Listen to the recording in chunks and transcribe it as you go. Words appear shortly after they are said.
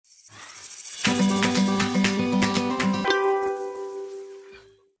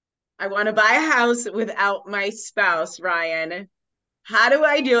I want to buy a house without my spouse, Ryan. How do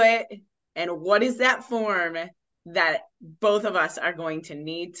I do it? And what is that form that both of us are going to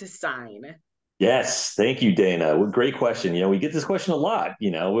need to sign? Yes, thank you, Dana. Well, great question. We get this question a lot.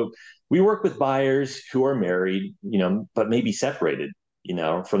 We work with buyers who are married, but maybe separated,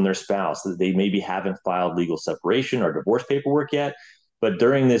 from their spouse. That they maybe haven't filed legal separation or divorce paperwork yet, but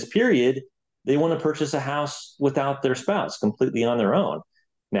during this period, they want to purchase a house without their spouse, completely on their own.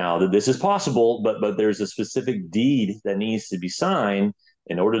 Now, that this is possible, but there's a specific deed that needs to be signed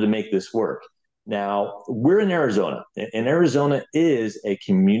in order to make this work. Now, we're in Arizona, and Arizona is a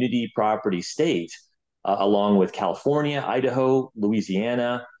community property state, along with California, Idaho,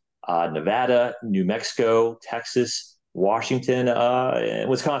 Louisiana, Nevada, New Mexico, Texas, Washington, and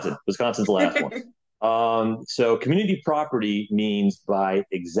Wisconsin. Wisconsin's the last one. So, community property means, by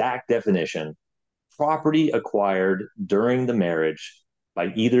exact definition, property acquired during the marriage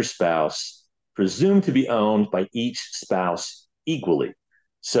by either spouse, presumed to be owned by each spouse equally.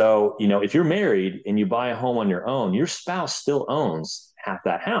 So, if you're married and you buy a home on your own, your spouse still owns half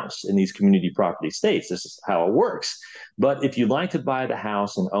that house in these community property states. This is how it works. But if you'd like to buy the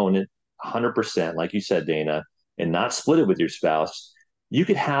house and own it 100%, like you said, Dana, and not split it with your spouse, you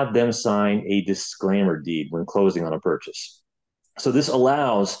could have them sign a disclaimer deed when closing on a purchase. So this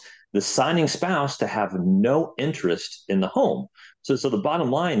allows the signing spouse to have no interest in the home. So the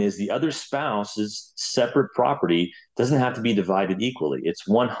bottom line is the other spouse's separate property doesn't have to be divided equally. It's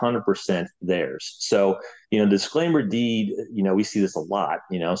 100% theirs. So, disclaimer deed, we see this a lot.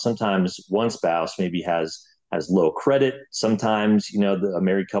 Sometimes one spouse maybe has low credit. Sometimes, a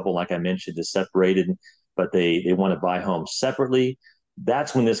married couple, like I mentioned, is separated, but they want to buy homes separately.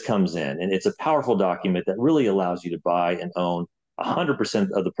 That's when this comes in. And it's a powerful document that really allows you to buy and own 100%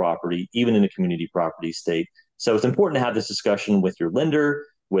 of the property, even in a community property state. So it's important to have this discussion with your lender,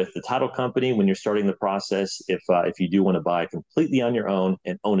 with the title company when you're starting the process. If you do want to buy completely on your own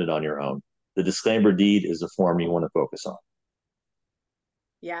and own it on your own, the disclaimer deed is the form you want to focus on.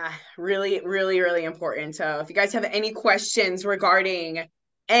 Yeah, really, really, really important. So if you guys have any questions regarding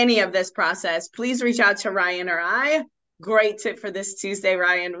any of this process, please reach out to Ryan or I. Great tip for this Tuesday,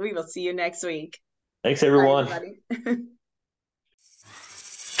 Ryan. We will see you next week. Thanks, Bye, everyone. everybody.